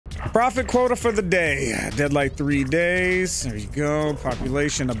Profit quota for the day. Deadlight 3 days. There you go.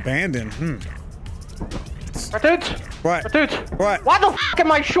 Population abandoned. CaRtOoNz? What? CaRtOoNz? What? Why the f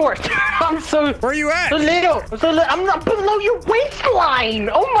am I short? I'm so... Where are you at? So little. I'm not below your waistline.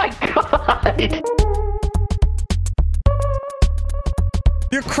 Oh my god.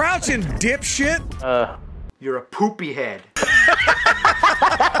 You're crouching, dipshit. You're a poopy head.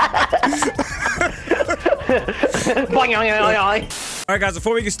 All right, guys,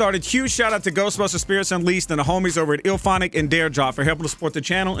 before we get started, huge shout out to Ghostbusters Spirits Unleashed and the homies over at Ilphonic and Dare Drop for helping to support the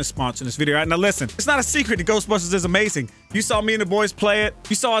channel and sponsoring this video. All right, now listen, it's not a secret that Ghostbusters is amazing. You saw me and the boys play it.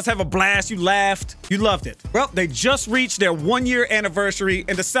 You saw us have a blast. You laughed. You loved it. Well, they just reached their 1-year anniversary,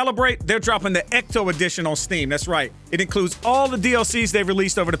 and to celebrate, they're dropping the Ecto Edition on Steam. That's right. It includes all the DLCs they've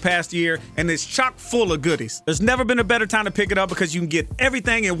released over the past year, and it's chock full of goodies. There's never been a better time to pick it up because you can get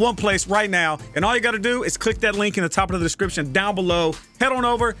everything in one place right now, and all you got to do is click that link in the top of the description down below. Head on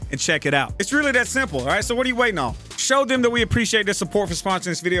over and check it out. It's really that simple, all right? So what are you waiting on? Show them that we appreciate their support for sponsoring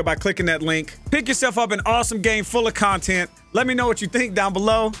this video by clicking that link. Pick yourself up an awesome game full of content. Let me know what you think down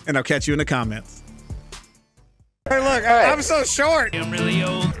below, and I'll catch you in the comments. Hey, look, I'm so short. I'm really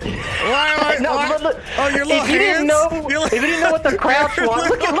old. Why? Look, oh, your little if you hands? If you didn't know what the crouch was,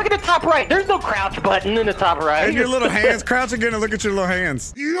 look at the top right. There's no crouch button in the top right. And your little hands. Crouch again and look at your little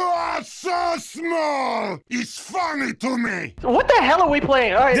hands. You are so small. It's funny to me. What the hell are we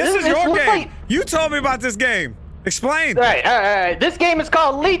playing? All right, This is your game. Like... You told me about this game. Explain. All right. This game is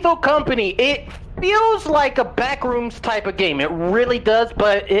called Lethal Company. It feels like a backrooms type of game. It really does,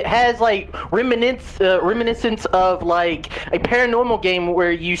 but it has like reminiscence of like a paranormal game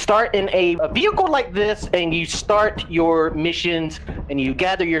where you start in a vehicle like this and you start your missions and you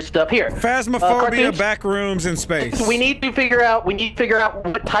gather your stuff here. Phasmophobia, backrooms in space. We need to figure out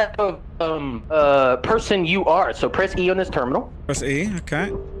what type of person you are. So press E on this terminal. Press E.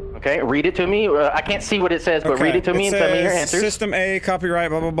 Okay. Okay, read it to me. I can't see what it says, but read it to me and tell me your answers. System A, copyright,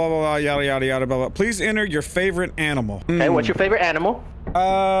 blah, blah, blah, blah, yada, yada, yada, blah, blah. Please enter your favorite animal. Okay, what's your favorite animal?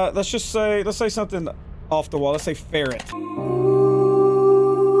 Let's say something off the wall. Let's say ferret.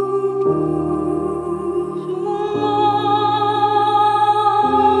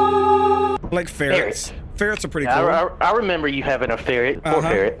 Like ferrets. Ferrets are pretty cool. I remember you having a ferret. Poor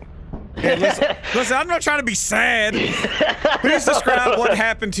ferret. Hey, listen, I'm not trying to be sad. Please describe what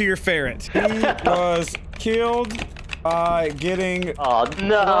happened to your ferret. He was killed by getting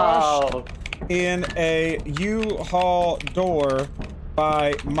crushed in a U-Haul door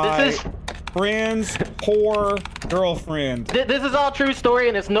by my friend's poor girlfriend. This is all true story,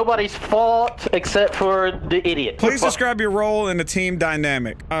 and it's nobody's fault except for the idiot. Please describe your role in the team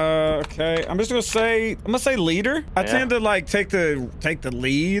dynamic. Okay, I'm gonna say leader. I tend to like take the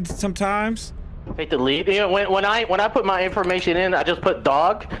lead sometimes. Take the lead. You know, when I put my information in, I just put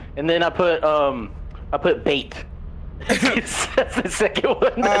dog, and then I put bait. That's the second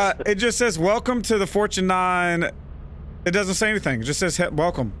one. It just says welcome to the Fortune 9. It doesn't say anything. It just says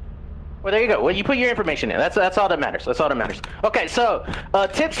welcome. Well, there you go. Well, you put your information in. That's all that matters. That's all that matters. Okay, so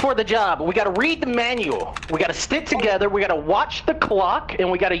tips for the job. We got to read the manual. We got to stick together. We got to watch the clock,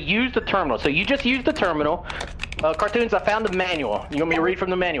 and we got to use the terminal. So you just use the terminal. CaRtOoNz, I found the manual. You want me to read from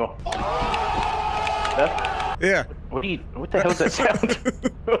the manual? Yeah. What the hell is that sound?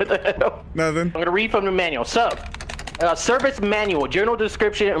 What the hell? Nothing. I'm gonna read from the manual. So, service manual, general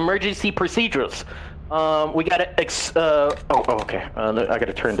description, emergency procedures. We got to, okay. I got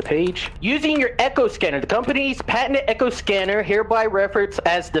to turn the page. Using your Echo Scanner. The company's patented Echo Scanner, hereby referenced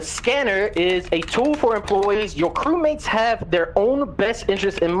as the scanner, is a tool for employees. Your crewmates have their own best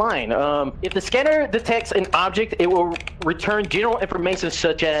interests in mind. If the scanner detects an object, it will return general information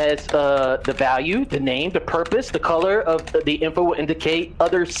such as the value, the name, the purpose, the color of the info will indicate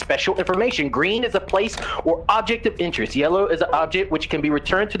other special information. Green is a place or object of interest. Yellow is an object which can be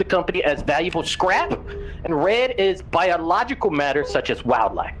returned to the company as valuable scrap. And red is biological matter such as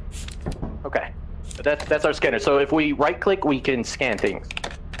wildlife. Okay, so that's our scanner. So if we right click, we can scan things.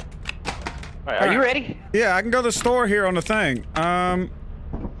 All right, are you ready? Yeah, I can go to the store here on the thing.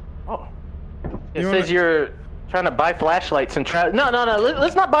 It says you're trying to buy flashlights and try. No.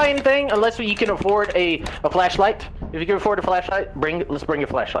 Let's not buy anything unless you can afford a flashlight. If you can afford a flashlight, let's bring a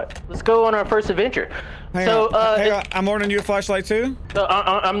flashlight. Let's go on our first adventure. Hang on. I'm ordering you a flashlight too?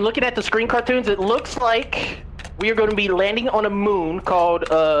 I'm looking at the screen, CaRtOoNz. It looks like we are going to be landing on a moon called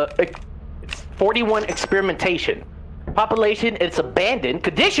 41 Experimentation. Population, it's abandoned.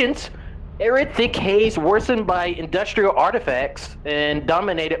 Conditions, arid thick haze worsened by industrial artifacts and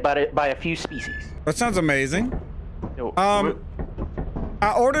dominated by a few species. That sounds amazing. I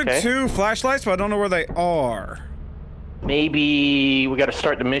ordered 2 flashlights, but I don't know where they are. maybe we got to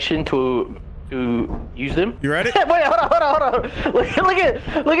start the mission to use them. You ready? Wait, hold on. Look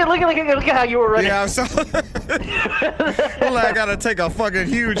at how you were running. Yeah, I'm so. Well, I gotta take a fucking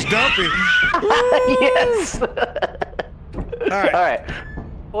huge dumpy. Yes. All right.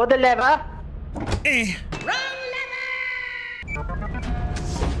 Pull the lever.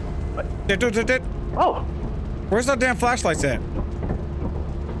 Oh. Where's that damn flashlights at?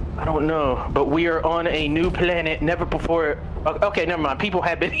 I don't know, but we are on a new planet, never before. Okay, never mind. People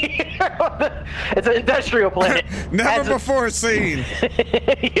have been here. It's an industrial planet. Never before seen.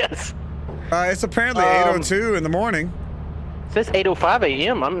 Yes. It's apparently 8:02 in the morning. It says 8:05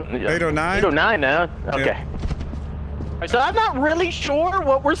 a.m. I'm 8:09. 8:09 now. Okay. Yeah. So I'm not really sure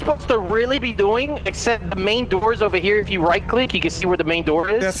what we're supposed to really be doing, except the main door's over here. If you right-click, you can see where the main door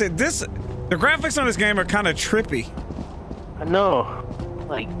is. That's it. The graphics on this game are kind of trippy. I know.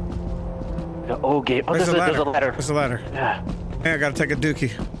 Like the old game. Oh, there's a ladder. There's a ladder. Yeah. Hey, I gotta take a dookie.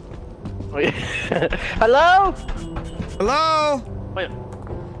 Hello? Hello? Wait.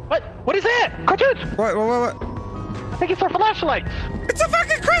 What is that? CaRtOoNz! What? I think it's our flashlights. It's a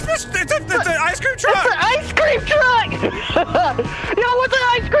fucking Christmas! It's an ice cream truck! It's an ice cream truck! Yo, what's an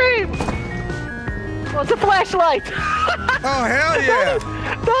ice cream? Oh, it's a flashlight. Oh, hell yeah!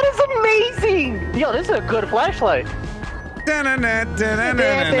 That is amazing! Yo, this is a good flashlight. Do I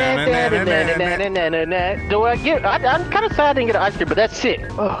get? I'm kind of sad I didn't get an ice cream, but that's sick.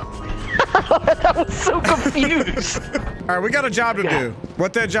 Oh. I was so confused. All right, we got a job to do.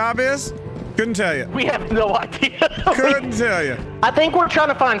 What that job is? Couldn't tell you. We have no idea. Couldn't tell you. I think we're trying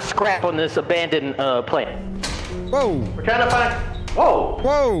to find scrap on this abandoned planet. Whoa. We're trying to find. Whoa.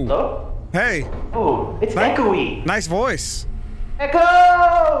 Whoa. Hello? Hey. Oh, it's echoey. Nice voice.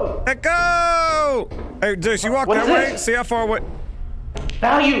 Echo! Echo! Hey, Deuce, you walk that way? See how far away?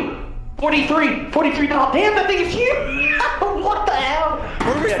 Value! $43. Damn, that thing is huge! What the hell?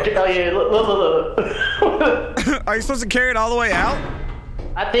 What are we look. Are you supposed to carry it all the way out?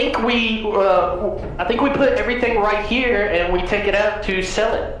 I think we put everything right here and we take it out to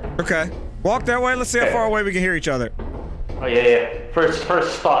sell it. Okay. Walk that way. Let's see how far away we can hear each other. Oh, yeah. First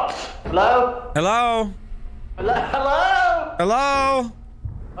thoughts. Hello? Hello? Hello? Hello?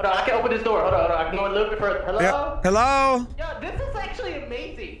 Hold on, I can open this door. Hold on. I can go a little bit further. Hello? Yeah. Hello? Yeah, this is actually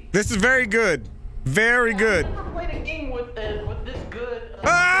amazing. This is very good. Very good. I've never played a game with this good.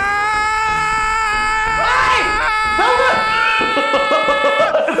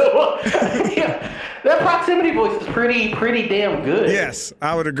 Yeah, that proximity voice is pretty damn good. Yes,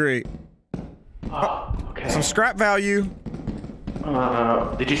 I would agree. Oh, okay. Some scrap value.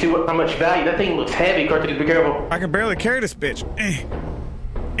 Did you see how much value? That thing looks heavy, CaRtOoNz. Be careful. I can barely carry this bitch.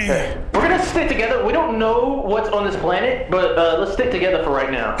 Okay. We're gonna stick together. We don't know what's on this planet, but let's stick together for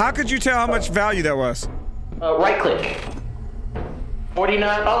right now. How could you tell how much value that was? Right click.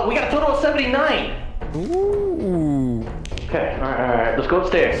 49. Oh, we got a total of 79. Ooh. Okay, all right. Let's go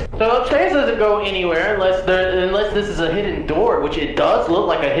upstairs. So upstairs doesn't go anywhere unless this is a hidden door, which it does look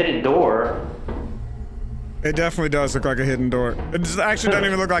like a hidden door. It definitely does look like a hidden door. It actually doesn't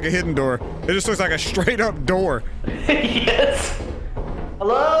even look like a hidden door. It just looks like a straight up door. Yes.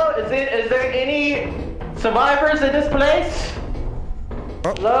 Hello? Is there any survivors in this place?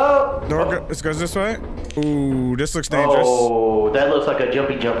 Oh. Hello? Door it goes this way. Ooh, this looks dangerous. Oh, that looks like a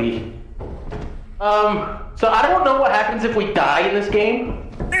jumpy. So I don't know what happens if we die in this game.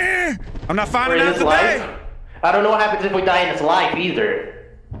 I'm not finding out today. Life. I don't know what happens if we die in this life either.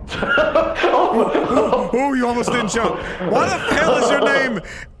 Oh, you almost didn't jump. Why the hell is your name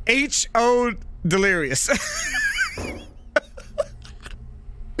H2O Delirious?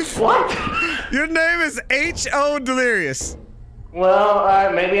 What? Your name is H2O Delirious.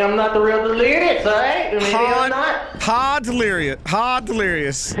 Well, maybe I'm not the real Delirious, alright? Maybe I'm not. Delirious.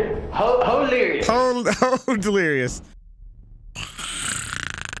 Delirious. Delirious. Delirious.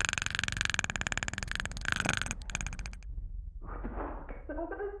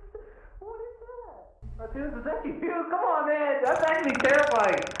 Is that you? Come on, man. That's actually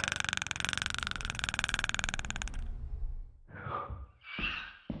terrifying.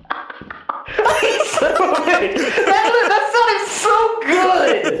 That sounded so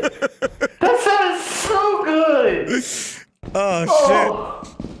good. That sounded so good. Oh shit.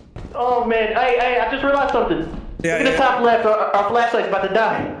 Oh man, I just realized something. Yeah, Look at the top left. Our flashlight's about to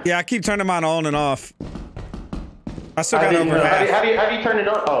die. Yeah, I keep turning mine on and off. I still got over half. How do you turn it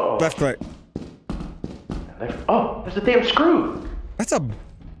on? Oh. Left click. Oh, there's a damn screw. That's a. Get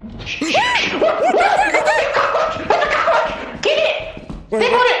it!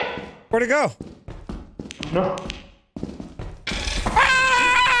 Stick on it! Where'd it go? No.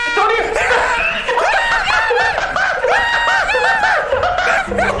 It's on here!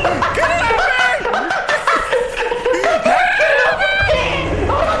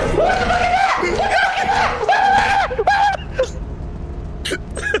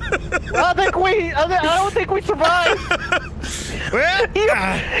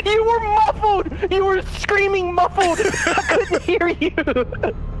 You were muffled. You were screaming muffled. I couldn't hear you.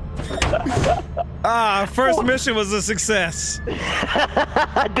 First mission was a success.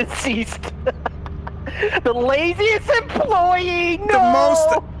 Deceased. The laziest employee.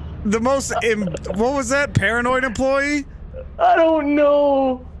 No. What was that? Paranoid employee? I don't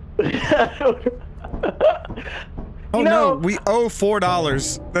know. Oh no, we owe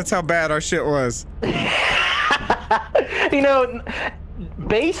 $4. That's how bad our shit was. You know,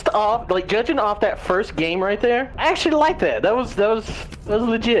 based off, like, judging off that first game right there, I actually like that. That was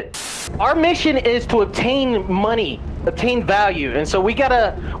legit. Our mission is to obtain money, obtain value, and so we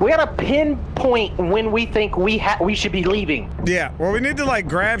gotta pinpoint when we think we should be leaving. Yeah, well, we need to like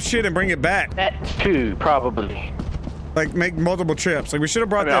grab shit and bring it back. That too, probably. Like make multiple trips. Like we should have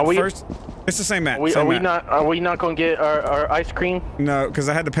brought that first. It's the same map. Are we not gonna get our ice cream? No, because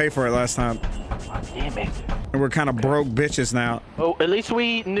I had to pay for it last time. Damn it. And we're kind of broke bitches now. Oh, at least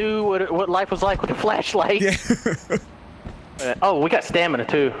we knew what life was like with a flashlight. Yeah. Oh, we got stamina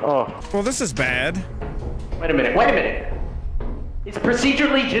too. Oh. Well, this is bad. Wait a minute. It's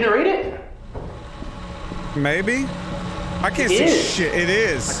procedurally generated? Maybe? I can't see shit. It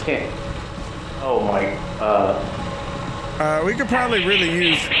is. I can't. Oh my. We could probably really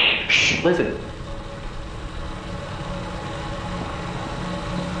use. Shh, listen.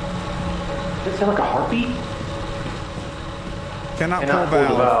 Does it sound like a heartbeat? Cannot pull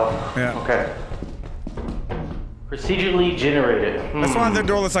valve. Yeah. Okay. Procedurally generated. That's why the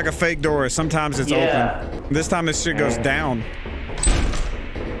door looks like a fake door. Sometimes it's open. This time this shit goes down.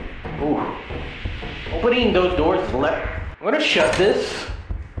 Ooh. Opening those doors is left. I'm gonna shut this.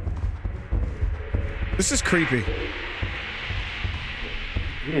 This is creepy.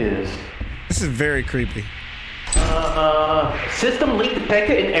 It is. This is very creepy. System leak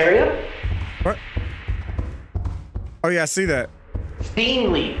detected in area. What? Oh yeah, I see that.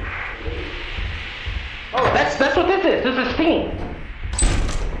 Steam leak. Oh, that's what this is. This is steam.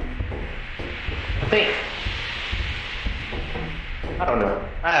 I think. I don't know.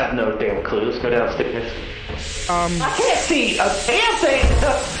 I have no damn clue. Let's go downstairs. I can't see a damn thing.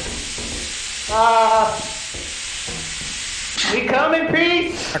 We come in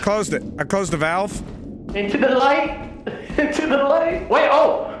peace. I closed it. I closed the valve. Into the light. Into the light. Wait,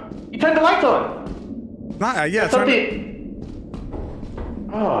 oh, you turned the lights on. Yeah,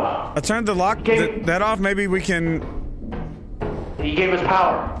 Oh. I turned the lock that off. Maybe we can. He gave us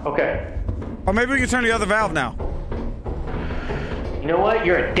power. Okay. Or maybe we can turn the other valve now. You know what?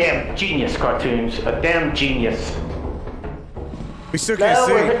 You're a damn genius, CaRtOoNz. A damn genius. We still can't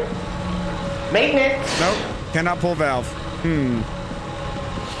see. Maintenance. Nope. Cannot pull valve.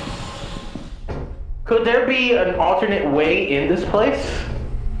 Could there be an alternate way in this place?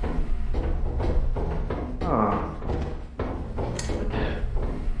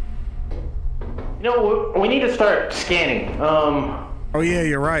 You know, we need to start scanning. Oh yeah,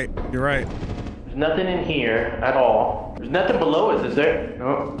 you're right. You're right. There's nothing in here at all. There's nothing below us, is there?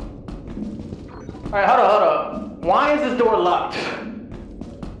 No. All right, hold on. Why is this door locked?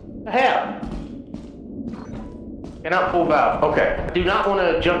 The hell? Cannot pull valve. Okay. Do not want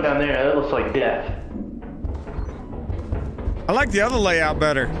to jump down there. That looks like death. I like the other layout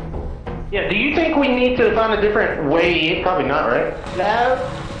better. Yeah. Do you think we need to find a different way in? Probably not, right? Hello.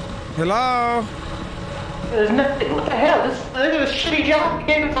 Hello. There's nothing. What the hell? This is a shitty job.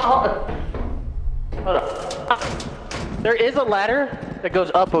 Hold on. There is a ladder that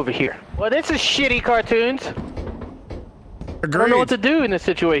goes up over here. Well, this is shitty, CaRtOoNz. Agreed. I don't know what to do in this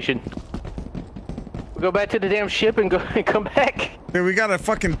situation. We go back to the damn ship and come back. Dude, we got a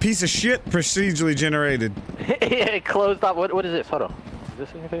fucking piece of shit procedurally generated. Yeah, it closed off. What is this? Hold on. Is this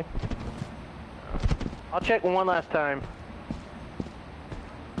anything? I'll check one last time.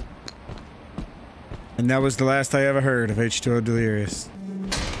 And that was the last I ever heard of H2O Delirious.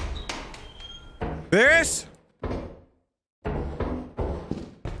 This?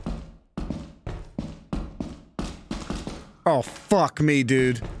 Oh, fuck me,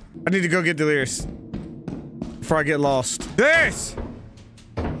 dude. I need to go get Delirious before I get lost. This!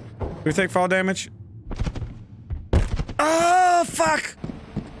 Do we take fall damage? Oh, fuck!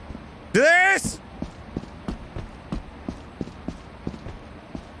 This!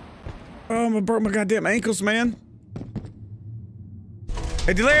 Oh, I broke my goddamn ankles, man.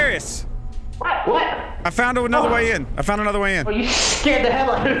 Hey, Delirious! What? I found another way in. I found another way in. Oh, you scared the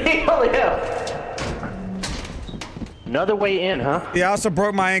hell out of me. Holy hell. Another way in, huh? Yeah, I also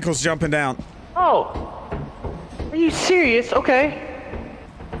broke my ankles jumping down. Oh. Are you serious? Okay.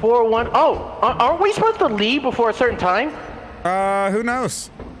 4-1. Oh, aren't we supposed to leave before a certain time? Who knows?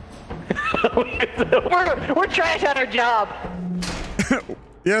 We're trash at our job.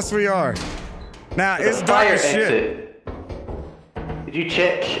 Yes, we are. Now, There's it's a dark fire as shit. exit. Did you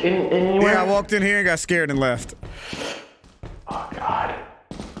check anywhere? Yeah, I walked in here and got scared and left. Oh, God.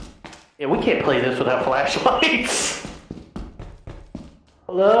 Yeah, we can't play this without flashlights.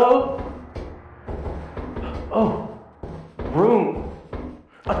 Hello? Oh. Room.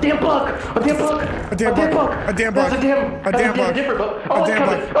 A damn bug! A damn bug! A damn bug! A damn bug! That's A damn bug! a different bug! Oh, it's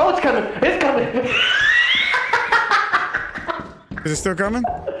coming! Oh, it's coming! It's coming! Is it still coming?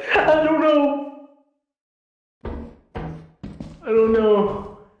 I don't know. I don't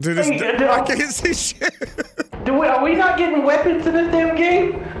know. Dude, I can't see shit. Are we not getting weapons in this damn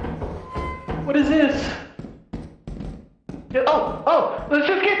game? What is this? Oh, let's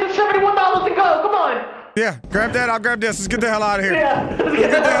just get the $71 and go. Come on. Yeah, grab that. I'll grab this. Let's get the hell out of here. Yeah, let's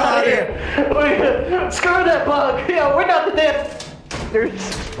get the hell out of here. Screw that bug. Yeah, we're not the damn.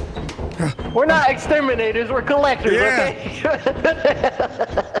 We're not exterminators. We're collectors. Okay.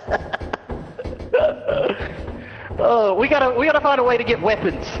 Oh, we gotta find a way to get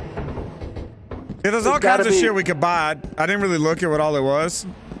weapons. Yeah, there's all kinds of shit we could buy. I didn't really look at what all it was.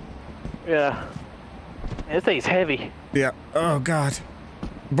 Yeah. This thing's heavy. Yeah. Oh God.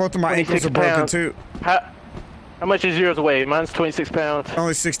 Both of my ankles are broken too. How much is yours weigh? Mine's 26 pounds.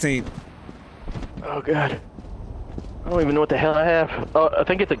 Only 16. Oh God. I don't even know what the hell I have. Oh, I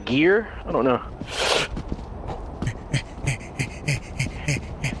think it's a gear. I don't know.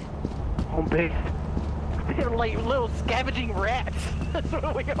 Home base. They're like little scavenging rats. That's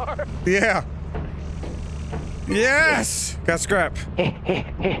what we are. Yeah. Yes. Got scrap.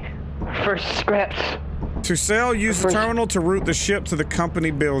 First scraps. To sell, use the terminal to route the ship to the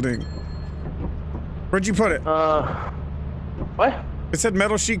company building. Where'd you put it? What? It said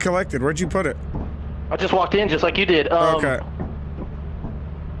metal sheet collected. Where'd you put it? I just walked in just like you did. Okay.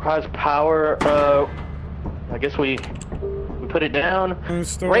 How's power? I guess we put it down.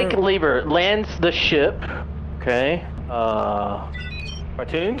 Brake lever lands the ship. Okay.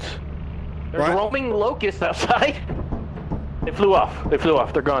 CaRtOoNz. There's roaming locusts outside. They flew off. They flew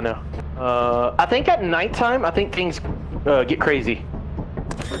off. They're gone now. I think at nighttime, I think things get crazy.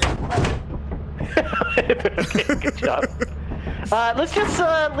 Okay, good job. Let's just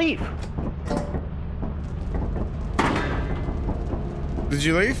leave. Did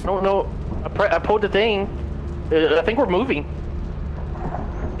you leave? I don't know. I pulled the thing. I think we're moving.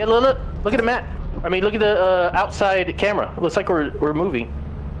 Yeah, look at the map. I mean, look at the outside camera. It looks like we're moving.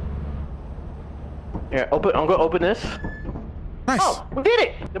 Yeah, I'm gonna open this. Nice. Oh, we did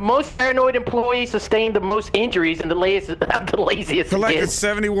it! The most paranoid employee sustained the most injuries and the laziest. Collected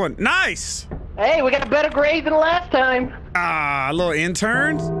 71. Nice! Hey, we got a better grade than last time. Ah, a little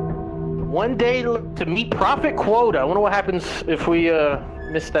intern? One day to meet profit quota. I wonder what happens if we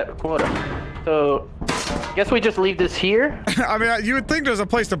miss that quota. So, guess we just leave this here. I mean, you would think there's a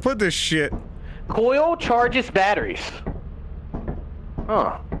place to put this shit. Coil charges batteries.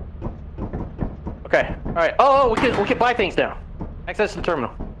 Huh. Okay. All right. Oh, we can buy things now. Access the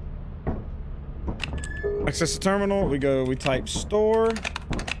terminal. Access the terminal. We type store.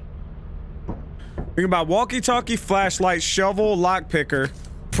 We can buy walkie-talkie, flashlight, shovel, lockpicker,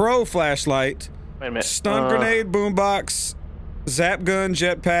 pro flashlight, wait a minute. Stun grenade, boombox, zap gun,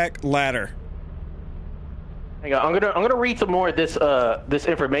 jetpack, ladder. Hang on. I'm gonna read some more of this this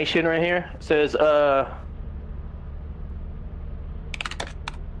information right here. It says the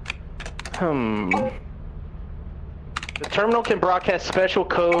terminal can broadcast special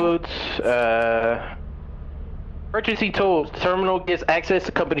codes. Purchasing tools. The terminal gives access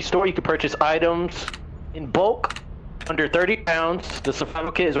to company store. You can purchase items in bulk under 30 pounds. The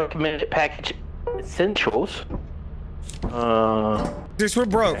survival kit is recommended package essentials. Just we're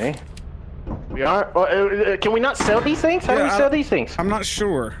broke. Okay. We are. Can we not sell these things? How do we sell these things? I'm not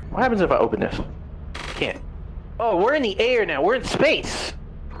sure. What happens if I open this? Can't. Oh, we're in the air now. We're in space.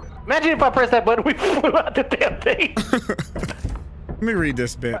 Imagine if I press that button, we flew out the damn thing. Let me read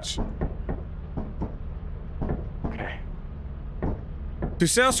this bitch. Okay. To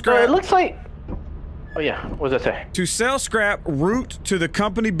sell scrap. It looks like. Oh yeah. What does that say? To sell scrap, route to the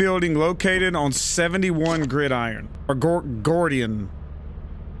company building located on 71 Gridiron or Gordian.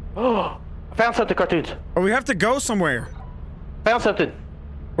 Oh, I found something, CaRtOoNz. Oh, we have to go somewhere. Found something.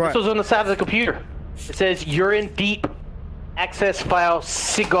 What? This was on the side of the computer. It says you're in deep. Access file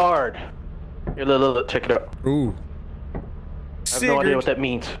Sigard. Here, look, check it out. Ooh. I have no idea what that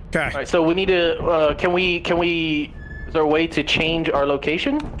means. Okay. All right, so we need to. Can we? Is there a way to change our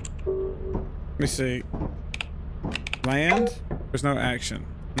location? Let me see. Land? There's no action.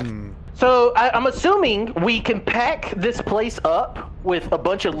 So I'm assuming we can pack this place up with a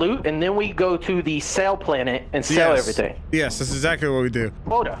bunch of loot, and then we go to the sale planet and sell everything. Yes, that's exactly what we do.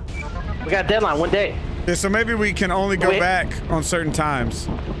 Quota. We got a deadline, 1 day. Yeah, so maybe we can only go back on certain times.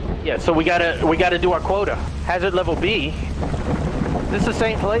 Yeah, so we gotta do our quota. Hazard level B. Is this the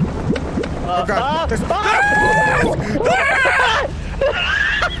same place? Oh God!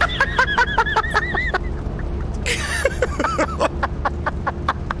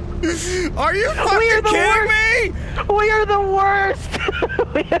 Are you fucking kidding me? We are the worst.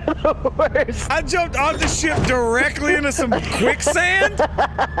 We are the worst. I jumped off the ship directly into some quicksand.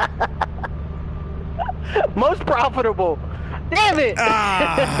 Most profitable. Damn it.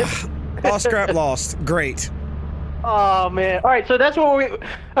 All scrap lost. Great. Oh man. All right, so that's what we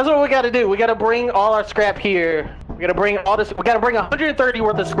got to do. We got to bring all our scrap here. We got to bring all this. We got to bring 130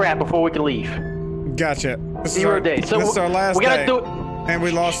 worth of scrap before we can leave. Gotcha. This Zero days. So this is our last we gotta day. do it. And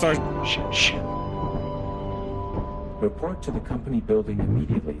we lost our. Shh. Report to the company building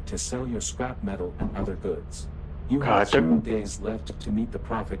immediately to sell your scrap metal and other goods. You God, have 0 days left to meet the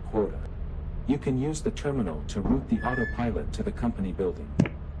profit quota. You can use the terminal to route the autopilot to the company building.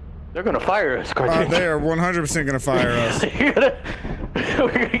 They're gonna fire us. They are 100% gonna fire us.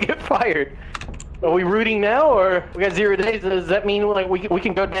 We're gonna get fired. Are we rooting now, or we got 0 days? Does that mean like we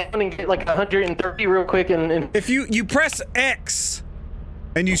can go down and get like 130 real quick and... If you press X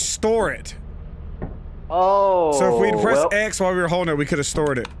and you store it. Oh. So if we'd pressed X while we were holding it, we could have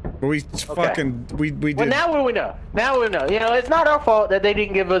stored it. But we fucking we did. Well, now we know. Now we know. You know, it's not our fault that they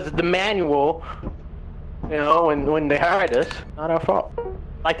didn't give us the manual. You know, when they hired us, not our fault. I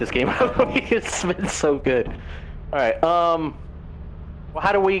like this game. It's been so good. All right. Well,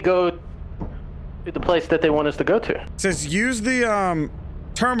 how do we go to the place that they want us to go to? It says use the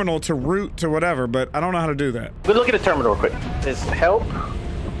terminal to route to whatever, but I don't know how to do that. We'll look at the terminal real quick. It's help.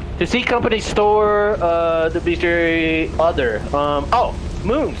 To see company store, the bestiary other. Oh,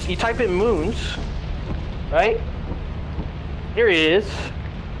 moons. You type in moons, right? Here it is.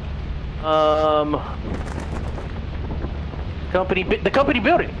 The company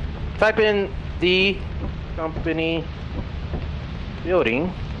building. Type in the company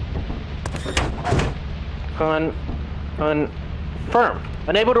building. Confirm.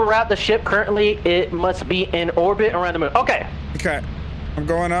 Unable to route the ship currently. It must be in orbit around the moon. Okay. Okay. I'm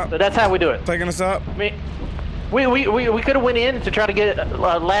going up. So that's how we do it. Taking us up. I mean, we could have went in to try to get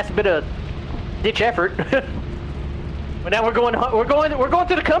a last bit of ditch effort, but now we're going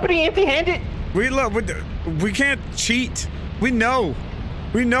to the company empty-handed. We can't cheat. We know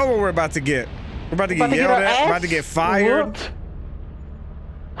what we're about to get. We're about to get yelled at. About to get fired.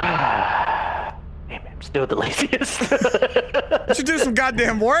 Damn it, I'm still the laziest. You should do some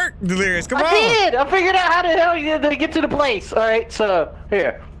goddamn work, Delirious. Come on. I did. I figured out how the hell to get to the place. All right, so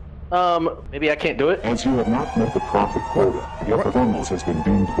here. Maybe I can't do it. As you have not met the profit quota, your performance has been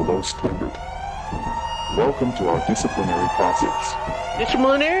deemed below standard. Welcome to our disciplinary process.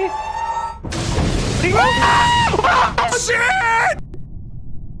 Disciplinary? Oh, shit!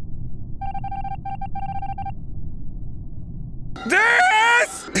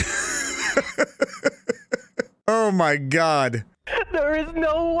 This! Oh my God. There is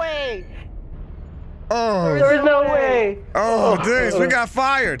no way. Oh. There is no way. Oh, this, we got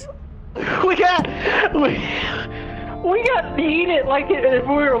fired. We got heated like if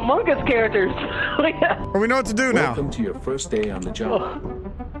we were Among Us characters. We know what to do now. Welcome to your first day on the job.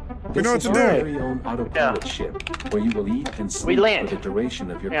 We know what to do. This is your very own autopilot ship, where you will eat and sleep for the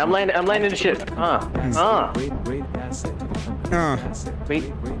duration of your. Yeah, I'm landing the ship. Great asset to the company. Asset.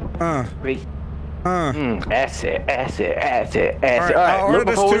 All right, I'll order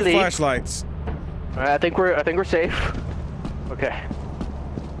this 2 flashlights. All right, I think we're safe. Okay.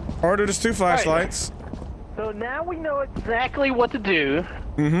 Order this 2 flashlights. Right. So now we know exactly what to do.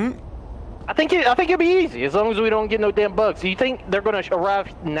 Mm-hmm. I think it'll be easy as long as we don't get no damn bugs. Do you think they're gonna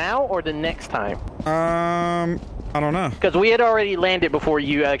arrive now or the next time? I don't know. Because we had already landed before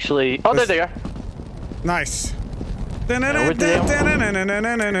you actually. Oh, there they are. Nice. My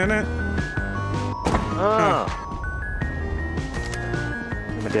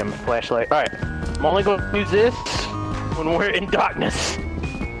damn flashlight. All right, I'm only gonna use this when we're in darkness.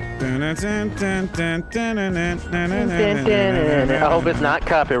 I hope it's not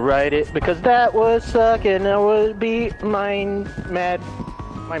copyrighted because that would suck and that would be my mad.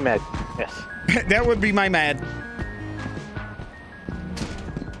 Yes. That would be my mad.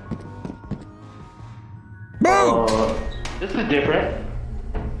 Boom! This is different.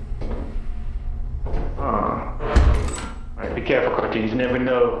 Alright, be careful, CaRtOoNz. You never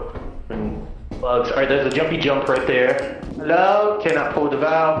know when bugs. Alright, there's a jumpy jump right there. Hello? Cannot pull the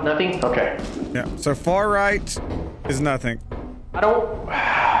valve. Nothing? Okay. Yeah, so far right is nothing. I don't.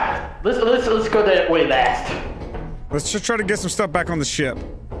 Let's go that way last. Let's just try to get some stuff back on the ship.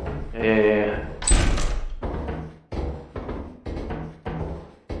 Yeah.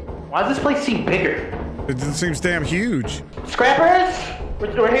 Why does this place seem bigger? It seems damn huge. Scrappers,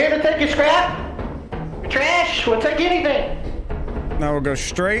 we're here to take your scrap. Your trash. We'll take anything. Now we'll go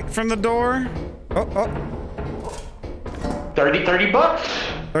straight from the door. Oh. 30 bucks.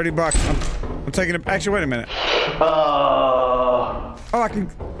 30 bucks. I'm taking it. Actually, wait a minute. Oh, I can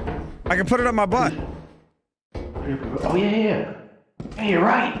put it up my butt. Oh yeah. Hey, you're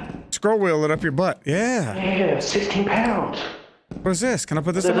right. Scroll wheel it up your butt. Yeah. Yeah, 16 pounds. What is this? Can I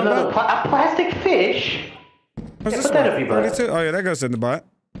put this There's in my another butt? a plastic fish. What's this put that one? up your butt. 32? Oh yeah, that goes in the butt.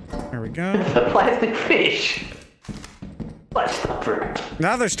 There we go. A plastic fish. Butt stuffer.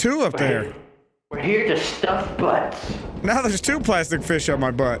 Now there's 2 up there. We're here to stuff butts. Now there's 2 plastic fish up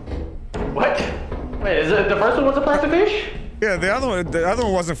my butt. What? Wait, is it the first one was a plastic fish? Yeah, the other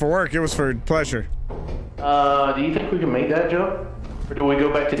one wasn't for work. It was for pleasure. Do you think we can make that jump? Or do we go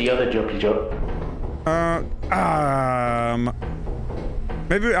back to the other jumpy jump?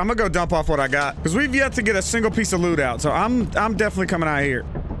 Maybe I'm gonna go dump off what I got because we've yet to get a single piece of loot out. So I'm definitely coming out here.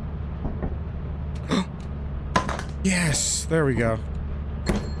 Yes, there we go.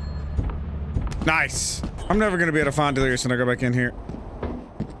 Nice. I'm never gonna be able to find Delirious when I go back in here.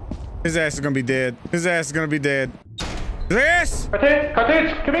 His ass is gonna be dead. His ass is gonna be dead. Delirious!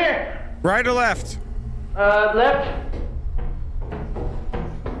 CaRtOoNz, come here! Right or left? Left.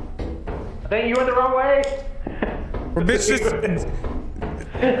 I think you went the wrong way. Well, bitch,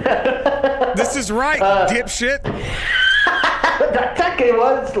 this is right, dipshit.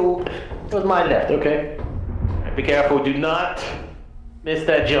 It was my left, okay? Be careful, do not miss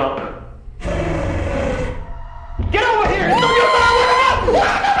that jump. Get over here!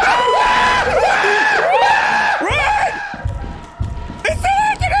 Run! It's still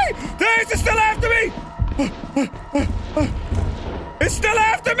after me! It's still after me! It's still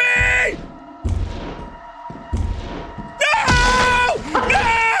after me! No! No!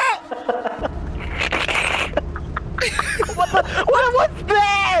 What was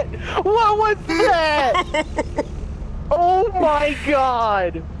that? What was that? Oh my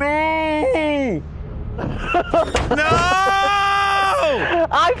god! No! No!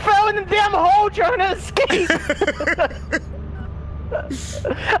 I fell in the damn hole trying to escape!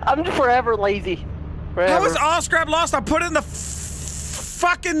 I'm forever lazy. Forever. How is all scrap lost? I put it in the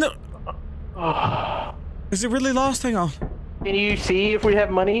fucking... Is it really lost? Hang on. Can you see if we have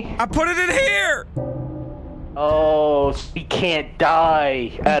money? I put it in here! Oh, we can't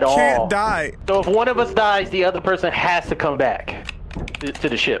die at all. Can't die. So if one of us dies, the other person has to come back to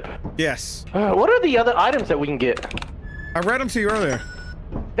the ship. Yes. What are the other items that we can get? I read them to you earlier.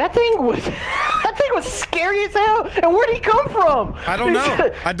 That thing was scary as hell. And where'd he come from? I don't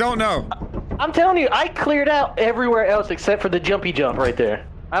know. I don't know. I'm telling you, I cleared out everywhere else except for the jumpy jump right there.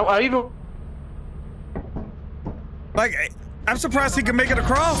 I even... Like, I'm surprised he can make it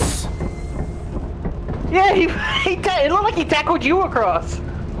across. Yeah, it looked like he tackled you across.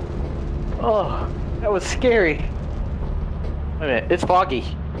 Oh, that was scary. Wait a minute, it's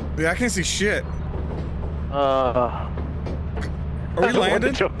foggy. Yeah, I can't see shit. Are we I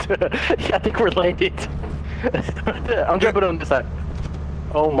landed? Yeah, I think we're landed. I'm jumping on this side.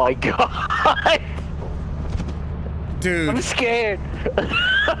 Oh my god. Dude. I'm scared.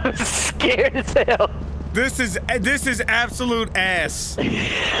 I'm scared as hell. This is absolute ass.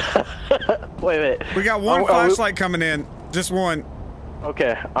 Wait a minute. We got one flashlight coming in. Just one.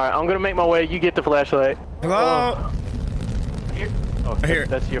 Okay, alright, I'm gonna make my way. You get the flashlight. Hello? Oh. Here. Oh, Here.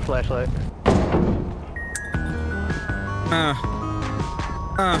 That's your flashlight.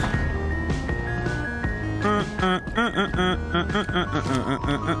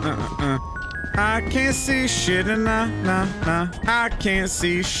 I can't see shit, nah. I can't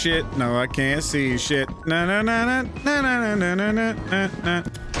see shit. No, I can't see shit. Na.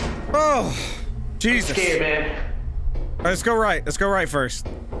 Oh, Jesus. I'm scared, man. All right, let's go right. Let's go right first.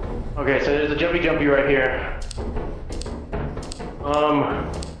 Okay, so there's a jumpy right here.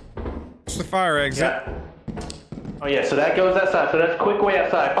 It's the fire exit. Yeah. Oh yeah, so that goes that side. So that's a quick way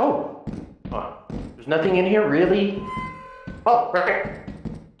outside. Oh, there's nothing in here, really? Oh, right.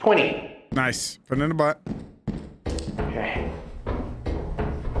 20. Nice. Put it in the butt. Okay.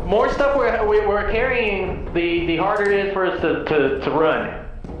 More stuff we're carrying, the harder it is for us to run.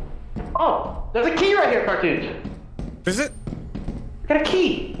 Oh, there's a key right here, CaRtOoNz. Is it? I got a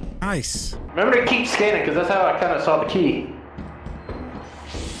key. Nice. Remember to keep scanning, because that's how I kind of saw the key.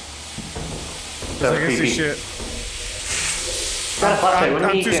 I can see shit.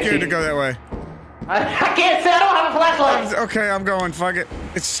 I'm too scared to go that way. I can't see. I don't have a flashlight. Okay, I'm going. Fuck it.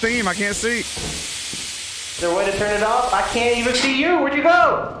 It's steam. I can't see. Is there a way to turn it off? I can't even see you. Where'd you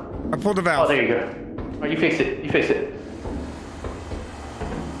go? I pulled the valve. Oh, there you go. Oh, you fixed it. You fixed it.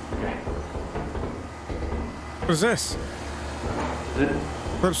 Okay. What is this? Is it?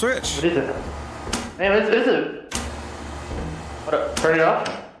 Flip switch. What is it? Man, is it? What up? Turn it off?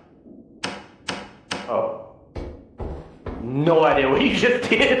 Oh. No idea what you just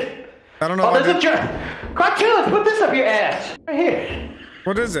did. I don't know. Oh, there's a jar. CaRtOoNz, put this up your ass. Right here.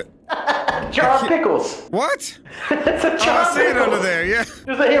 What is it? Jar of pickles. What? It's a jar I of see it pickles. under there, yeah. Just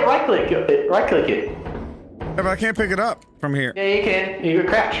here, right click it. Right click it. Yeah, but I can't pick it up from here. Yeah, you can. You can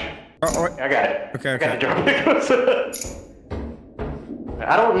crouch. Oh, I got it. Okay, I got okay. the jar of pickles.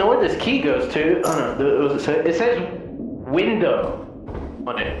 I don't know where this key goes to. Oh no, it says window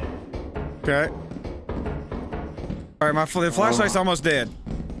on it. Okay. All right, the flashlight's almost dead.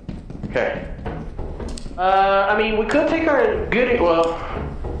 Okay. I mean, we could take our goodie. Well,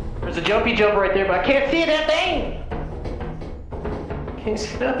 there's a jumpy jump right there, but I can't see that thing. Can't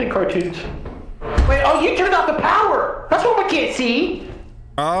see nothing, CaRtOoNz. Wait, oh, you turned off the power. That's what we can't see.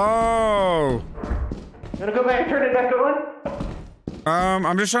 Oh. Gonna go back and turn it back on?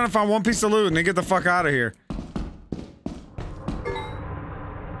 I'm just trying to find one piece of loot and then get the fuck out of here.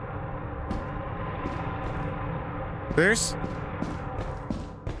 There's?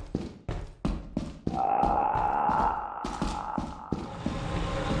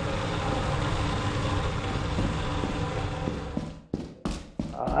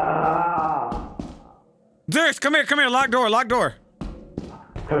 There's, come here, lock door. Come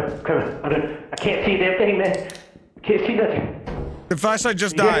on. I can't see that thing, man. I can't see nothing. The flashlight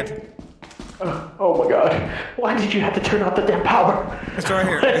just died. Oh my god. Why did you have to turn off the damn power? It's right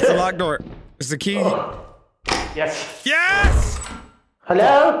here. It's the locked door. It's the key. Yes. Yes!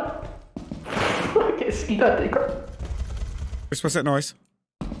 Hello? I can't see nothing. What's that noise?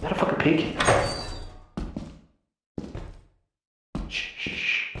 Is that a fucking pig?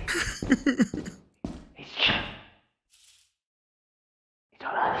 Shh. He's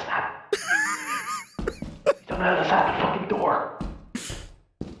on the other side. He's on the other side of the fucking door.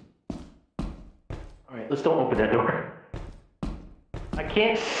 Alright, let's don't open that door. I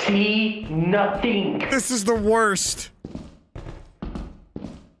can't see nothing. This is the worst.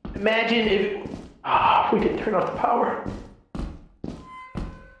 Imagine if we could turn off the power.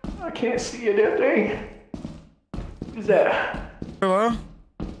 I can't see a damn thing. What is that? Hello?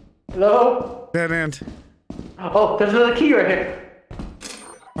 Hello? Dead end. Oh, there's another key right here.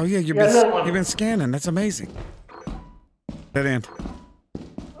 Oh yeah, you've been scanning. That's amazing. Dead end.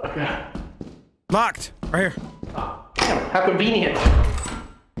 Okay. Locked. Right here. Oh, damn, how convenient.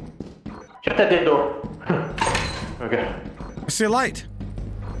 Shut that dead door. Okay. I see a light.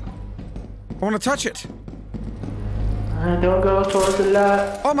 I want to touch it. Don't go towards the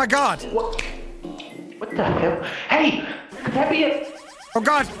light. Oh my god. What the hell? Hey! Could that be it? Oh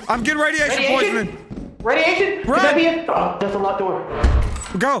god, I'm getting radiation poisoning. Radiation? Run. Could that be it? Oh, there's a locked door.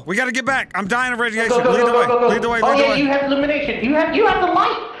 Go. We gotta get back. I'm dying of radiation. Go. Lead the way. Lead the way. Oh Lead the yeah, way. you have illumination. You have the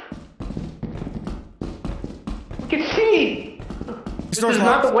light. We can see. This is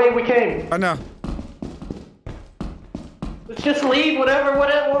not the way we came. I know. Let's just leave. Whatever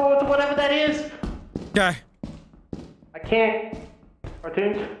that is. Okay. I can't.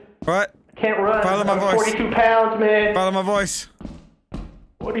 CaRtOoNz. What? I can't run. Follow my I'm voice. 42 pounds, man. Follow my voice.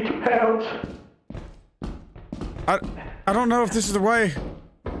 42 pounds. I don't know if this is the way.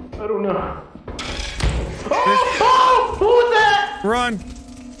 I don't know. Oh! Who was that? Run.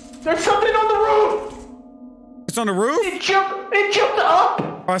 There's something on the roof. It's on the roof? It jumped up.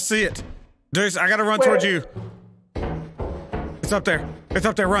 Oh, I see it. I gotta run towards you. It's up there. It's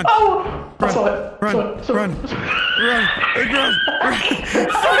up there. Run. Oh! Run. I saw it. Run. Run. Run.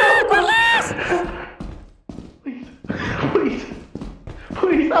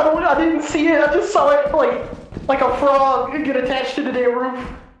 Please. I didn't see it. I just saw it like a frog get attached to the damn roof.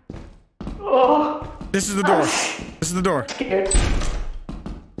 Oh. This is the door. This is the door. Scared.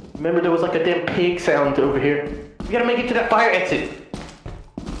 Remember, there was like a damn pig sound over here. We gotta make it to that fire exit.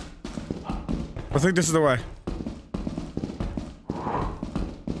 I think this is the way.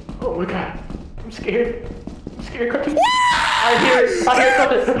 Oh my god. I'm scared. I'm scared, CaRtOoNz. I hear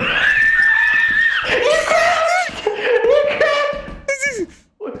something. You crashed!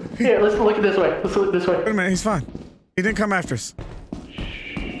 Here, let's look this way. Let's look this way. Wait a minute, he's fine. He didn't come after us.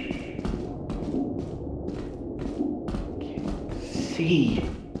 See.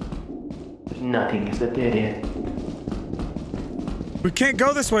 There's nothing. It's a dead end. We can't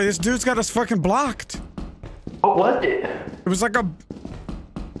go this way. This dude's got us fucking blocked. What was it? It was like a...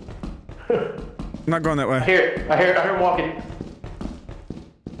 I'm not going that way. I hear him walking.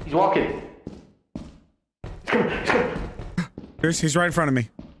 He's walking. He's coming. He's right in front of me.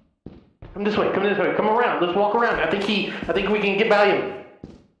 Come this way, come around. Let's walk around. I think we can get by him.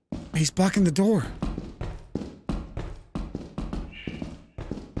 He's blocking the door.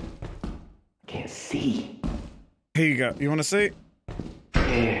 Can't see. Here you go. You want to see?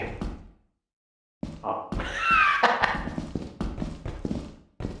 Yeah. Oh.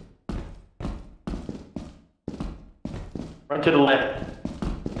 Run to the left.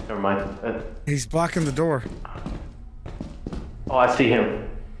 Never mind. He's blocking the door. Oh, I see him.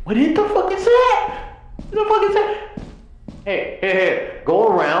 What the fuck is that? What the fuck is that? Hey. Go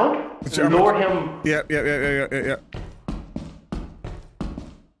around. Lure him. Yeah.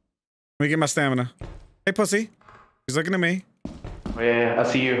 Let me get my stamina. Hey, pussy. He's looking at me. Oh, yeah, I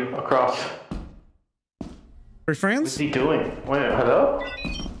see you across. We're friends? What's he doing? Wait, hello?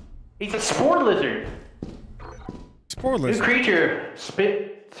 He's a spore lizard. Spore lizard? New creature.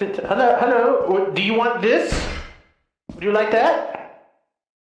 Hello. Do you want this? Would you like that?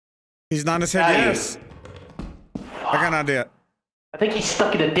 He's nodding his head yes. I got an idea. I think he's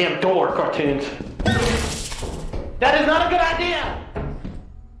stuck in a damn door, CaRtOoNz. That is not a good idea!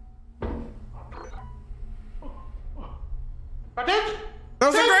 CaRtOoNz? That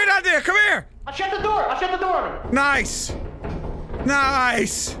was a great idea! Come here! I'll shut the door on him! Nice!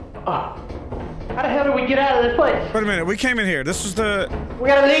 How the hell did we get out of this place? Wait a minute, we came in here. This was the... We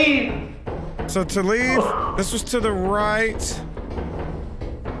gotta leave! So to leave, this was to the right.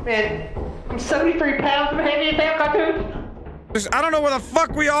 Man, I'm 73 pounds. I'm heavy as hell, CaRtOoNz. I don't know where the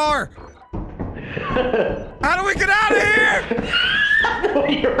fuck we are. How do we get out of here? No,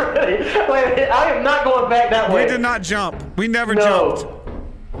 you're right. Wait, I am not going back that way. We did not jump. We never jumped.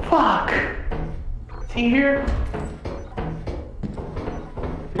 Fuck. Is he here?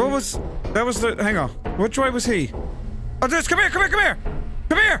 What was... That was the... Hang on. Which way was he? Oh, this, come here. Okay.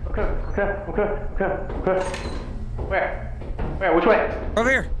 Where? Which way? Over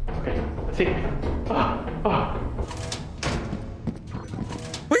here. Okay, let's see.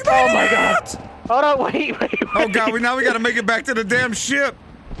 We made my it! God. Hold on, wait. Oh God, now we gotta make it back to the damn ship.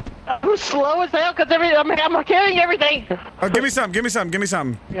 I'm slow as hell because I'm carrying everything. Oh, give me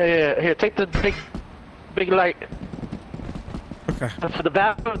something. Yeah. Here, take the big light. Okay. So the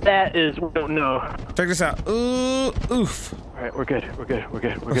value of that is, we don't know. Check this out. Oof. All right, we're good.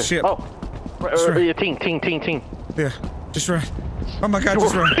 Oh, shit. Oh, right. Ting. Yeah, just run. Oh my God,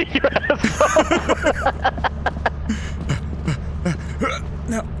 just run.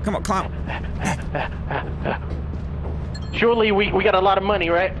 No, come on, climb. Surely we got a lot of money,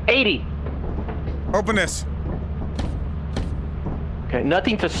 right? 80. Open this. Okay,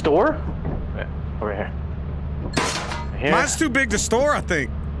 nothing to store? Over here. Mine's too big to store, I think.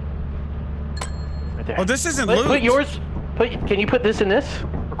 Right there. Oh, this isn't loot. Put yours. Can you put this in this?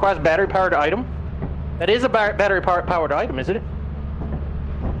 Requires battery-powered item. That is a battery-powered item, isn't it?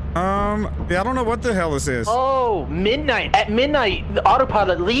 Yeah, I don't know what the hell this is. Oh, midnight. At midnight, the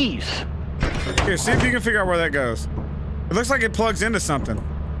autopilot leaves. Here, see if you can figure out where that goes. It looks like it plugs into something.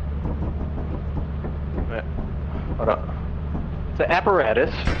 Hold up. It's an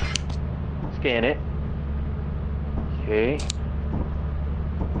apparatus. Scan it. Okay.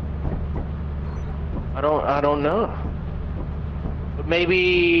 I don't know. But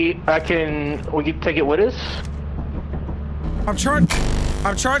maybe we can take it with us? I'm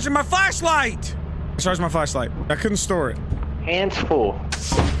charging my flashlight! I charged my flashlight. I couldn't store it. Hands full.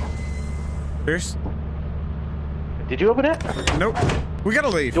 Here's. Did you open it? Nope. We gotta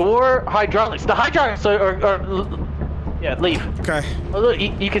leave. Door hydraulics. The hydraulics are yeah, leave. Okay. Oh look,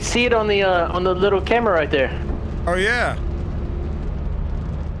 you can see it on the little camera right there. Oh yeah.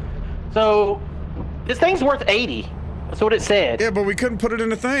 So this thing's worth 80. That's what it said. Yeah, but we couldn't put it in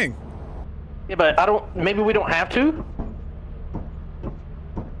the thing. Yeah, but maybe we don't have to?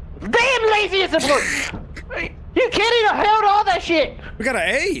 Damn lazy as it looks! You can't even hold all that shit! We got an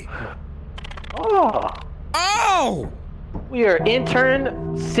A. Oh! We are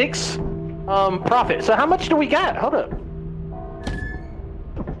intern 6 profit. So how much do we got? Hold up.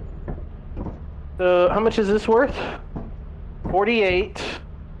 How much is this worth? 48.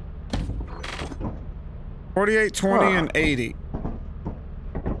 48, 20, and 80.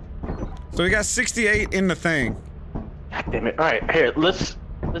 So we got 68 in the thing. God damn it. Alright, here, let's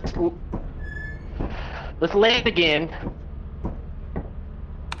land again.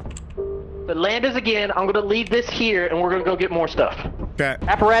 But land us again. I'm gonna leave this here and we're gonna go get more stuff. Okay.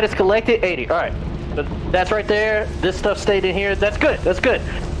 Apparatus collected, 80. Alright. So that's right there. This stuff stayed in here. That's good. That's good.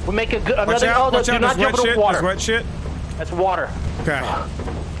 We'll make another. Watch out, do not jump into water. That's wet shit. That's water. Okay.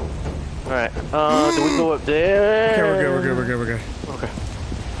 Alright, do we go up there? Okay, we're good. Okay.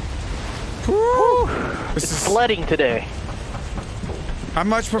 Woo. It's flooding today. I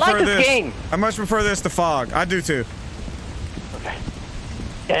much prefer this game. I much prefer this to fog. I do too. Okay.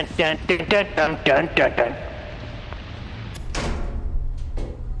 Dun dun dun dun dun dun dun dun.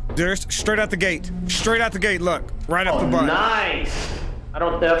 There's straight out the gate. Straight out the gate, look. Right up the butt. Nice.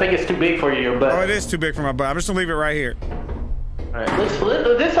 I think it's too big for you, but Oh, it is too big for my butt. I'm just gonna leave it right here. Alright,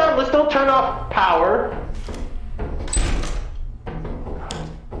 this time let's don't turn off power.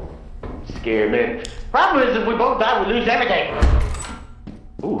 Scared, man. Problem is if we both die, we lose everything.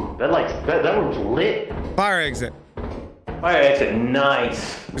 Ooh, that room's lit. Fire exit. Fire exit,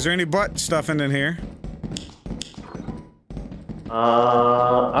 nice. Is there any butt stuffing in here?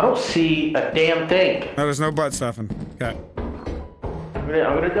 I don't see a damn thing. No, there's no butt stuffing. Okay. I'm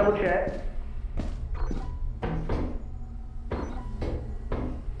gonna double check.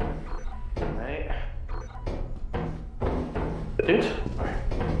 Alright. Dude.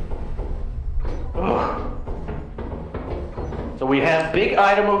 Oh. So we have big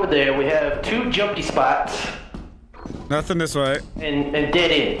item over there. We have 2 jumpy spots. Nothing this way. And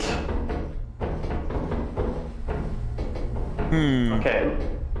dead ends. Okay.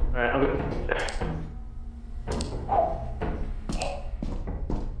 Alright, I'm gonna...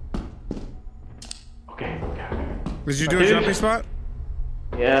 Okay. Did you do a jumpy spot?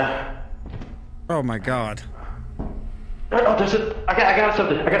 Yeah. Oh my god. Oh, there's a... I got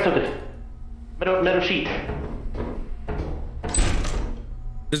something. Metal sheet.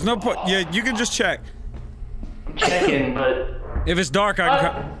 There's no point. Yeah, you can just check. I'm checking, but... If it's dark, I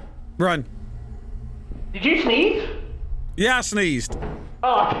can run. Did you sneeze? Yeah, I sneezed.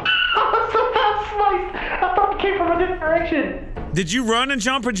 Oh, I thought it came from a different direction. Did you run and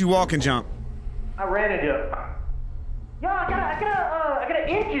jump or did you walk and jump? I ran and jumped. Yo, I got an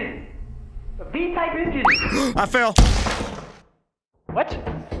engine. A V-type engine. I fell. What?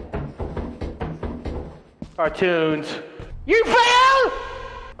 CaRtOoNz. You fell!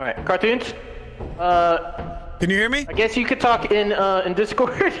 Alright, CaRtOoNz. Can you hear me? I guess you could talk in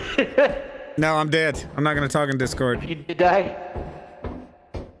Discord. No, I'm dead. I'm not gonna talk in Discord. You did die?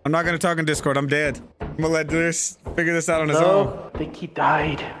 I'm not gonna talk in Discord. I'm dead. I'm gonna let this figure this out on his No, own. I think he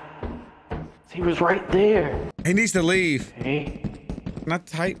died. He was right there. He needs to leave. Hey. Not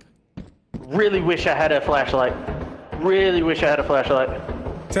type. Really wish I had a flashlight. Really wish I had a flashlight.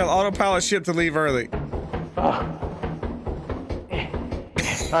 Tell autopilot ship to leave early.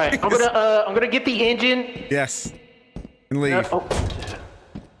 Alright, I'm gonna get the engine. Yes. And leave.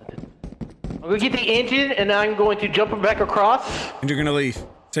 I'm gonna get the engine and I'm going to jump it back across. And you're gonna leave.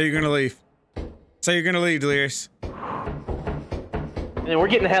 Say you're gonna leave. Say you're gonna leave, Delirious. And then we're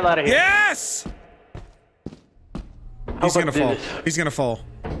getting the hell out of here. Yes! He's gonna fall. He's gonna fall.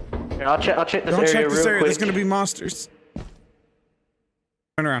 Here, I'll check this Don't area check this real area. quick. There's gonna be monsters.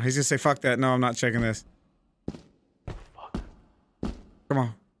 Turn around. He's gonna say, fuck that. No, I'm not checking this. Come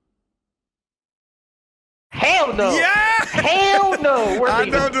on. Hell no! Yeah! Hell no! We're I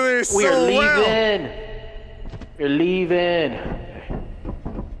leaving. know Delirious We're so leaving. well. We're leaving.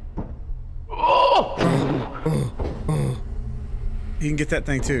 Oh! He can get that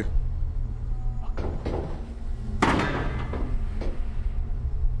thing too.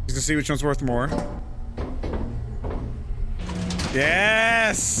 He's gonna see which one's worth more.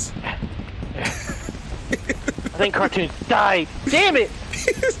 Yes! I think CaRtOoNz died. Damn it!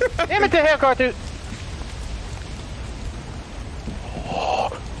 Damn it to hell, CaRtOoNz!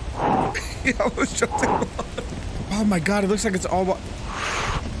 He almost jumped in. Oh my god, it looks like it's all.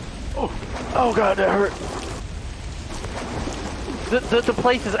 Oh god, that hurt. The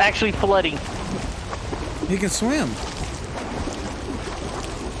place is actually flooding. He can swim.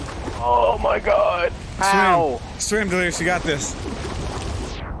 Oh my god. How? Swim, Delirious, you got this.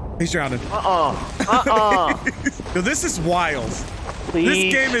 He's drowning. Yo, this is wild. Please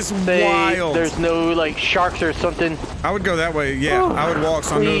this game is say wild. There's no like sharks or something. I would go that way, yeah. I would walk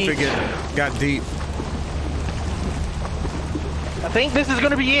so I knew if it got deep. I think this is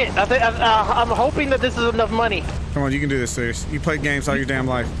gonna be it. I'm hoping that this is enough money. Come on, you can do this, Delirious. You played games all your damn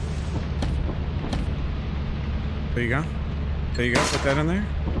life. There you go. There you go. Put that in there.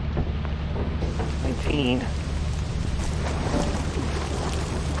 19.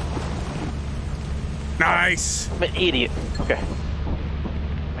 Nice. I'm an idiot. Okay.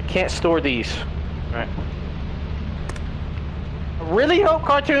 I can't store these. All right. I really hope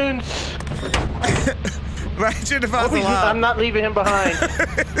CaRtOoNz. Imagine if I was alive. I'm not leaving him behind.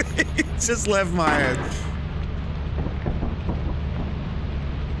 He just left my head.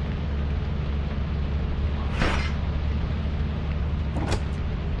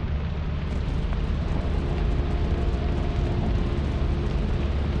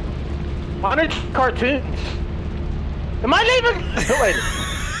 Monitor CaRtOoNz. Am I leaving? Wait.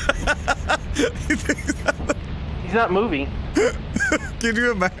 He's not moving. Can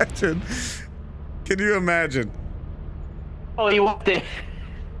you imagine? Can you imagine? Oh, he walked in.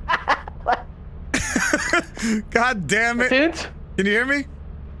 God damn it. CaRtOoNz? Can you hear me?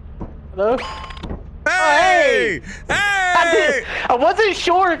 Hello? Hey! Oh, Hey! I wasn't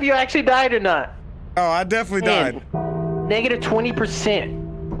sure if you actually died or not. Oh, I definitely died. Negative 20%.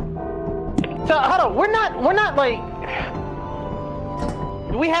 So hold on, we're not like.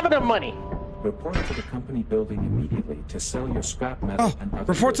 Do we have enough money? Report to the company building immediately to sell your scrap metal and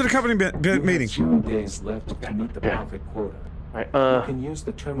other Report to the company meeting. 0 days left to meet the profit quota. Alright, You can use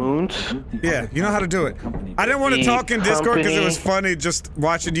the terminal to route the Yeah, other you know how to do it. company I didn't want to The talk in Discord because it company- was funny just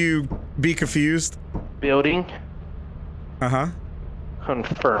watching you be confused. Building. Uh-huh.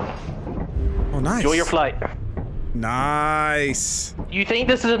 Confirm. Oh, nice. Enjoy your flight. Nice. You think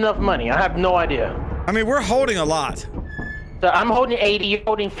this is enough money? I have no idea. I mean, we're holding a lot. So I'm holding 80, you're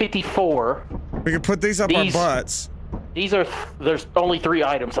holding 54. We can put these up These- our butts. These are, there's only 3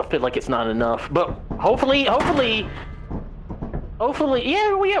 items. I feel like it's not enough. But hopefully, yeah,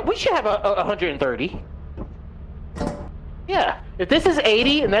 we should have a 130. Yeah, if this is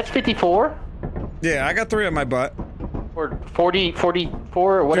 80 and that's 54, Yeah, I got 3 up my butt. or 40,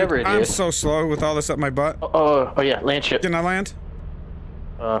 44, or whatever Dude, it I'm is. so slow with all this up my butt. Oh yeah, land ship. Didn't I land?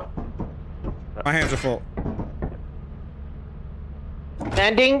 My hands are full.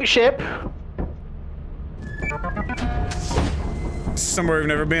 Landing ship. Somewhere we've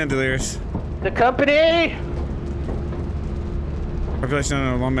never been, Delirious. The company. Population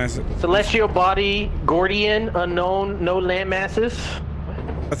unknown, long mass. Celestial body, Gordian, unknown, no land masses.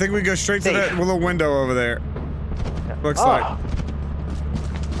 I think we go straight to Safe. that little window over there. Looks Oh. like.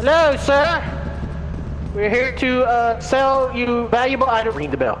 Hello, sir. We're here to sell you valuable items.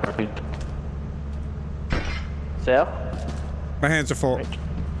 Ring the bell. Sell. My hands are full.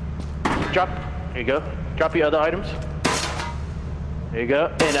 Drop. There you go. Drop your other items. There you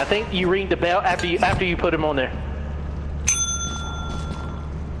go. And I think you ring the bell after you put them on there.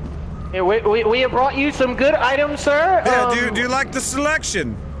 Yeah, we have brought you some good items, sir. Yeah, do you like the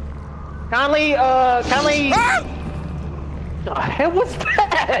selection? Kindly. Ah! The hell was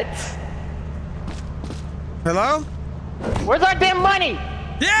that? Hello? Where's our damn money?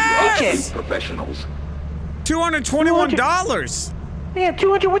 Yes! Professionals. $221. Damn,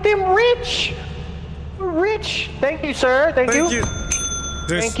 200. We're damn rich. We're rich. Thank you, sir. Thank you.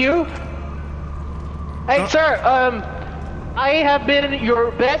 Thank you. Hey, sir. I have been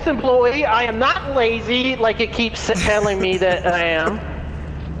your best employee. I am not lazy like it keeps telling me that I am.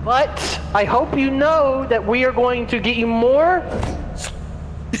 But I hope you know that we are going to get you more.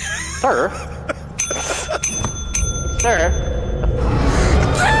 Sir. Sir.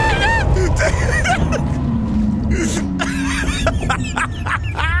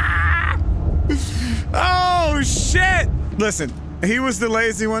 Oh, shit! Listen, he was the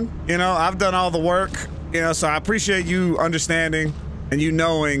lazy one. You know, I've done all the work. You know, so I appreciate you understanding and you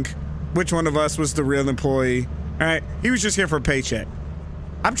knowing which one of us was the real employee. All right? He was just here for a paycheck.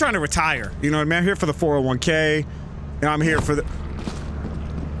 I'm trying to retire. You know what I mean? I'm here for the 401k. And I'm here for the...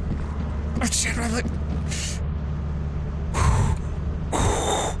 Oh, shit,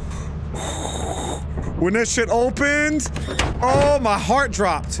 when that shit opened, oh, my heart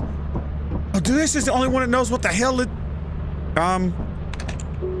dropped. Oh, dude, this is the only one that knows what the hell it...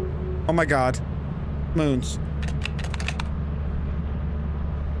 Oh my god. Moons.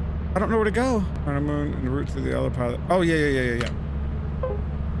 I don't know where to go. On a moon and route through the other pilot. Oh, yeah.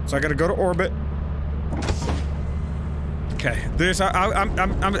 So I gotta go to orbit. Okay, this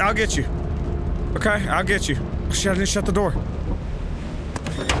I'll get you. Okay, I'll get you. Oh, shit, I didn't shut the door.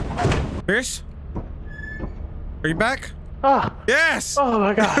 Chris? Are you back? Ah. Yes! Oh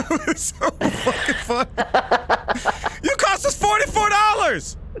my god. It was so fucking fun. You cost us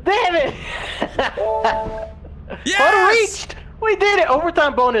 $44! Damn it! Yes! Photo reached! We did it!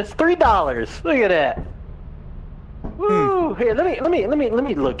 Overtime bonus, $3. Look at that. Woo! Here, let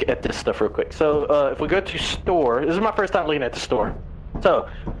me look at this stuff real quick. So, if we go to store, this is my first time looking at the store. So,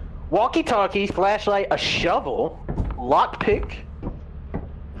 walkie-talkie, flashlight, a shovel, lockpick,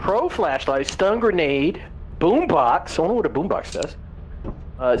 pro flashlight, stun grenade, boombox. I wonder what a boombox does.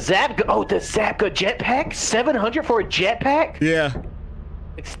 Zap. Oh, the Zapka jetpack. 700 for a jetpack. Yeah.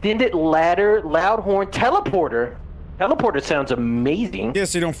 Extended ladder, loud horn, teleporter. Teleporter sounds amazing. Yeah,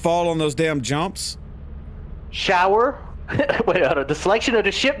 so you don't fall on those damn jumps. Shower. Wait, the selection of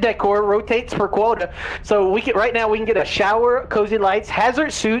the ship decor rotates per quota. So we can right now we can get a shower, cozy lights,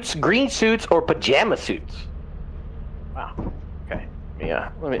 hazard suits, green suits, or pajama suits. Wow. Okay. Yeah.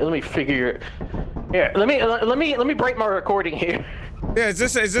 Let me figure. Here. Let me break my recording here. Yeah. Is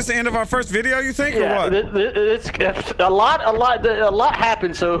this the end of our first video? You think, or Yeah. what? It's a lot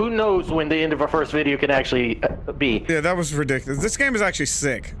happened. So who knows when the end of our first video can actually be? Yeah, that was ridiculous. This game is actually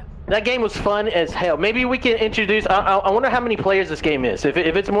sick. That game was fun as hell. Maybe we can introduce. I wonder how many players this game is. If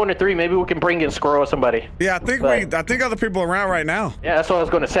it's more than 3, maybe we can bring in Squirrel or somebody. Yeah, I think other people are around right now. Yeah, that's what I was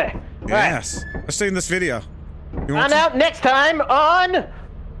going to say. Yes. Let's see in this video. Find out next time on.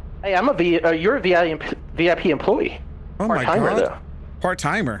 Hey, you're a VIP employee. Oh my Part-timer, god. though.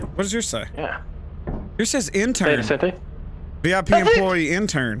 Part-timer. What does yours say? Yeah. Yours says Say intern. the same thing. VIP That's it. employee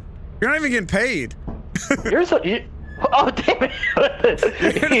intern. You're not even getting paid. Oh damn it!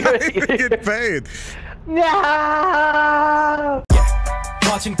 You're not even getting paid. No.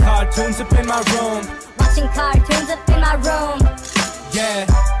 Watching cartoons up in my room. Watching cartoons up in my room. Yeah.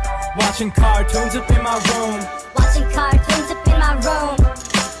 Watching cartoons up in my room. Watching cartoons up in my room.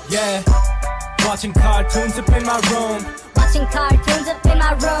 Yeah. Watching cartoons up in my room. Watching cartoons up in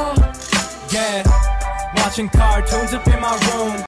my room. Yeah. Watching cartoons up in my room.